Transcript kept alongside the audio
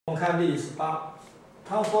我们看例18，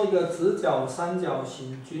他说一个直角三角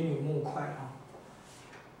形均匀木块啊，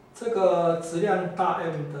这个质量大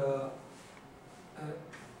M 的，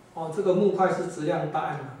这个木块是质量大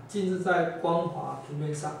M 的，静置在光滑平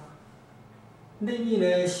面上。另一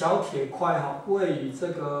呢，小铁块位于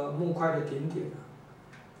这个木块的顶点。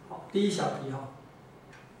好，第一小题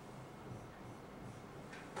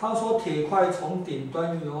他说铁块从顶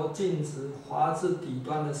端由静止滑至底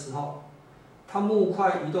端的时候，它木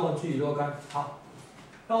块移动的距离若干。好，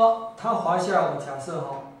那么它滑下来，我假设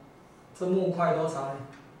这木块多少呢？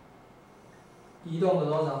移动了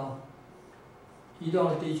多少？移动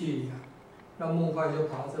了d距离那木块就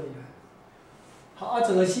跑到这里来。好，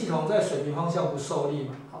整个系统在水平方向不受力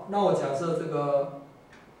嘛。好，那我假设这个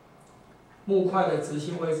木块的直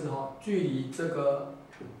线位置距离这个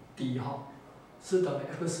底是等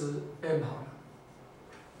于 xm 好了。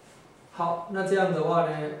好，那这样的话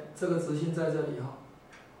呢，这个直线在这里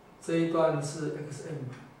这一段是 xm。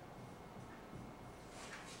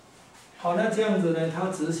好，那这样子呢，它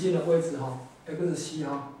直线的位置xc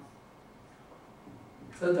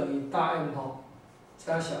这等于大 M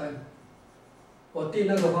加小 m。我定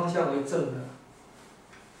那个方向为正的，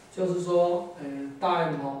就是说，大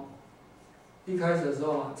M 一开始的时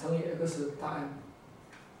候乘以 x 大 M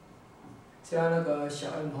加那个小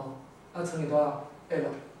m 乘以多少 l。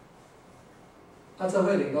这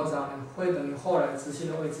会等于多少呢？会等于后来直线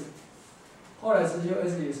的位置。后来直线位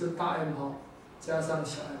置也是大 M 加上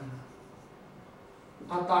小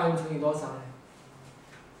m。大 M 乘以多少呢？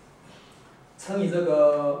乘以这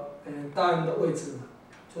个大 M 的位置嘛，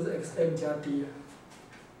就是 xm 加 d 了。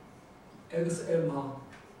xm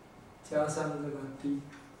加上这个 d，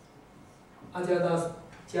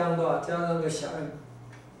 加上多少？加上那个小 m，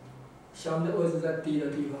 小 m 的位置在 d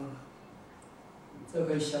的地方，这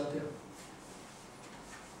可以消掉。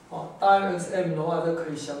大 M xm 的话，这可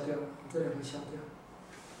以消掉，这两个消掉。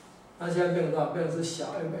那现在变成多少？变成是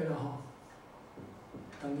小 ml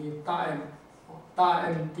等于大 M， 大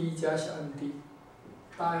MD 加小 MD，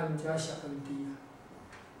 大 M 加小 MD。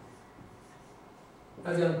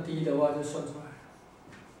那这样 d 的话就算出来了。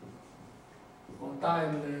大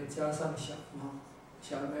M 呢加上小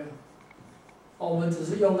ml。我们只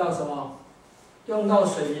是用到什么？用到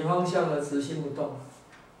水平方向的直线不动。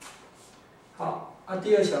好。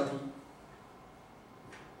第二小题，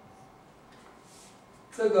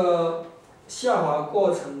这个下滑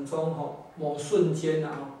过程中某瞬间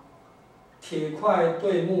铁块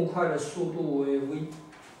对木块的速度为 v，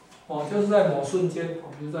 就是在某瞬间，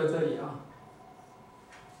比如在这里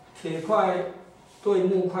铁块对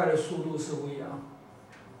木块的速度是 v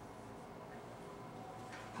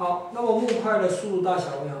好，那么木块的速度大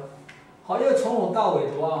小为何？好，因为从头到尾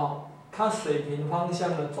的话它水平方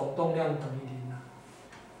向的总动量等于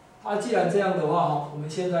0。既然这样的话我们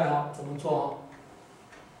现在怎么做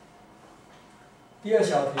第二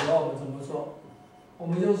小题的话，我们怎么做？我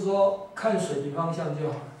们就是说看水平方向就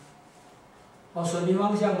好了。水平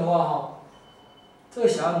方向的话这个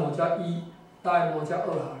小 m 加1，大 M 加2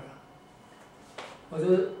好了。就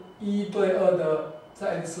是1对2的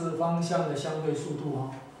在 x 方向的相对速度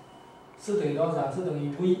是等于多少？是等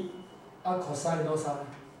于 v cos 多少呢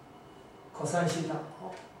 ？cos 西塔。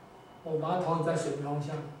我把它投影在水平方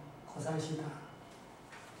向。cos 西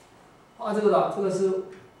塔，这个是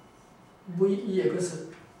v1x，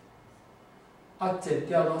 减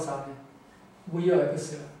掉多少呢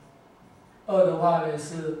 ？v2x， 2的话呢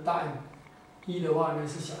是大 M， 1的话呢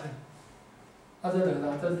是小 m， 这等于啥？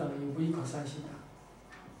这等于 v cos 西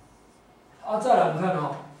塔。再来我们看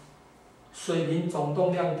水平总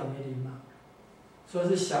动量等于0嘛，所以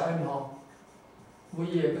是小 m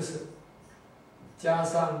v1x 加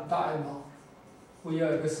上大 M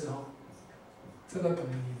v2x 这个等于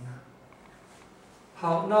0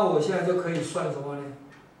好，那我现在就可以算什么呢？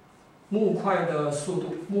木块的速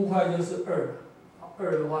度，木块就是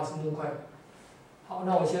2，2的话是木块。好，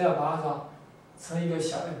那我现在把它乘一个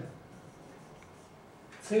小 m，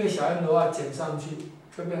 乘一个小 m 的话减上去，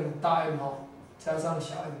就变成大 M 加上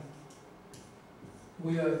小 m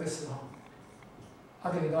v2x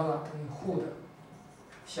等于多少？等于负的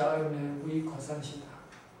小 m 呢 v cos 西塔。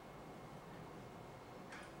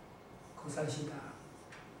cos 西塔，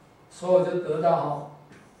所以我就得到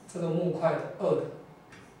这个木块的2的，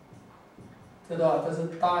这多少？这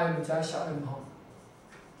是大 M 加小 m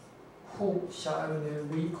负小 m 的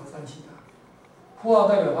v cos 西塔。负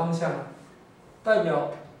代表方向，代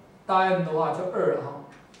表大 M 的话就2了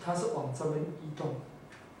它是往这边移动。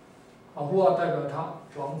负代表它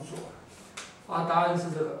往左。答案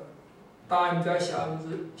是这个，大 M 加小 m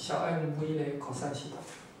是小 m v 的 cos 西塔。